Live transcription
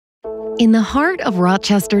In the heart of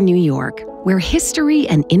Rochester, New York, where history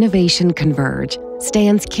and innovation converge,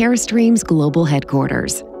 stands Carestream's global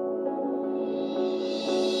headquarters.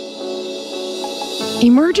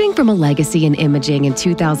 Emerging from a legacy in imaging in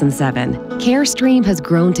 2007, Carestream has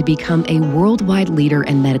grown to become a worldwide leader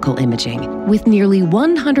in medical imaging. With nearly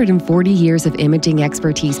 140 years of imaging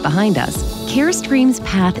expertise behind us, Carestream's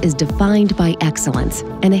path is defined by excellence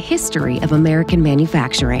and a history of American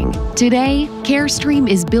manufacturing. Today, Carestream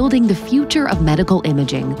is building the future of medical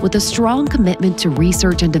imaging with a strong commitment to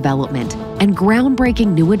research and development and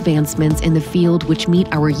groundbreaking new advancements in the field which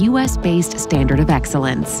meet our U.S.-based standard of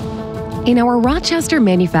excellence. In our Rochester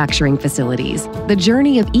manufacturing facilities, the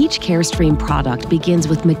journey of each Carestream product begins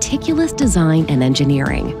with meticulous design and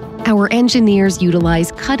engineering. Our engineers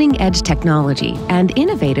utilize cutting-edge technology and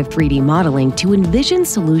innovative 3D modeling to envision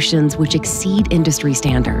solutions which exceed industry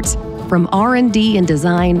standards. From R&D and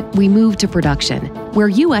design, we move to production, where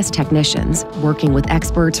U.S. technicians, working with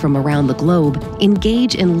experts from around the globe,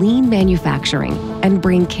 engage in lean manufacturing and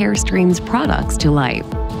bring Carestream's products to life.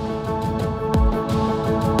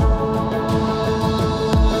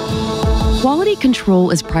 Quality control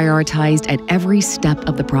is prioritized at every step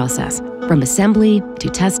of the process, from assembly to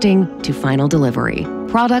testing to final delivery.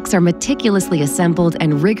 Products are meticulously assembled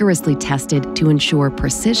and rigorously tested to ensure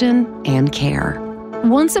precision and care.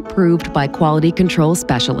 Once approved by quality control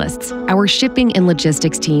specialists, our shipping and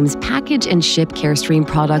logistics teams package and ship Carestream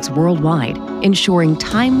products worldwide, ensuring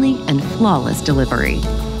timely and flawless delivery.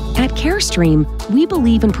 At Carestream, we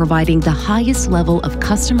believe in providing the highest level of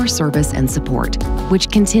customer service and support,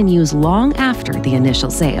 which continues long after the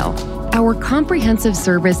initial sale. Our comprehensive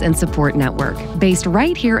service and support network, based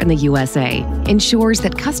right here in the U.S.A., ensures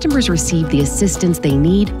that customers receive the assistance they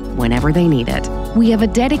need whenever they need it. We have a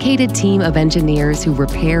dedicated team of engineers who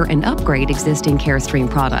repair and upgrade existing Carestream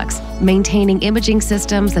products, maintaining imaging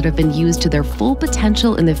systems that have been used to their full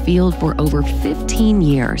potential in the field for over 15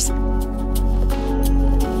 years.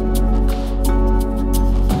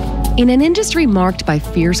 In an industry marked by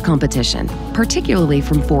fierce competition, particularly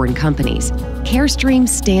from foreign companies, Carestream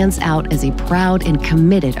stands out as a proud and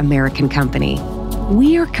committed American company.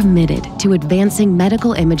 We are committed to advancing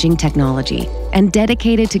medical imaging technology and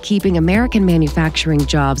dedicated to keeping American manufacturing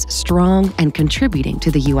jobs strong and contributing to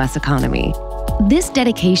the U.S. economy. This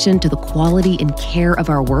dedication to the quality and care of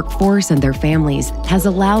our workforce and their families has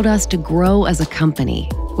allowed us to grow as a company,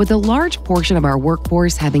 with a large portion of our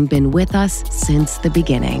workforce having been with us since the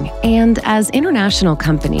beginning. And as international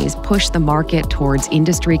companies push the market towards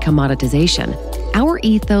industry commoditization, our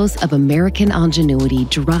ethos of American ingenuity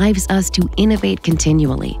drives us to innovate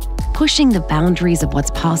continually, pushing the boundaries of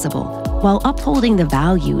what's possible while upholding the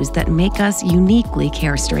values that make us uniquely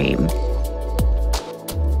Carestream.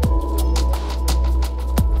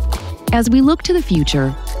 As we look to the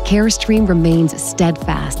future, Carestream remains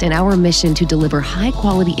steadfast in our mission to deliver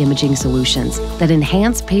high-quality imaging solutions that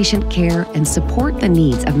enhance patient care and support the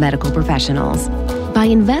needs of medical professionals. By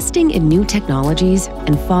investing in new technologies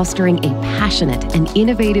and fostering a passionate and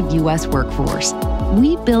innovative U.S. workforce,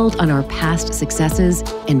 we build on our past successes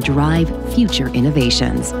and drive future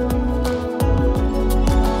innovations.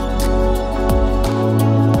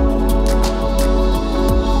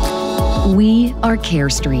 We are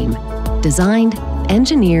Carestream, designed,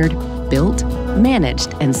 engineered, built,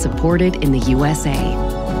 managed, and supported in the U.S.A.,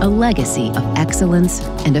 a legacy of excellence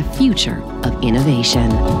and a future of innovation.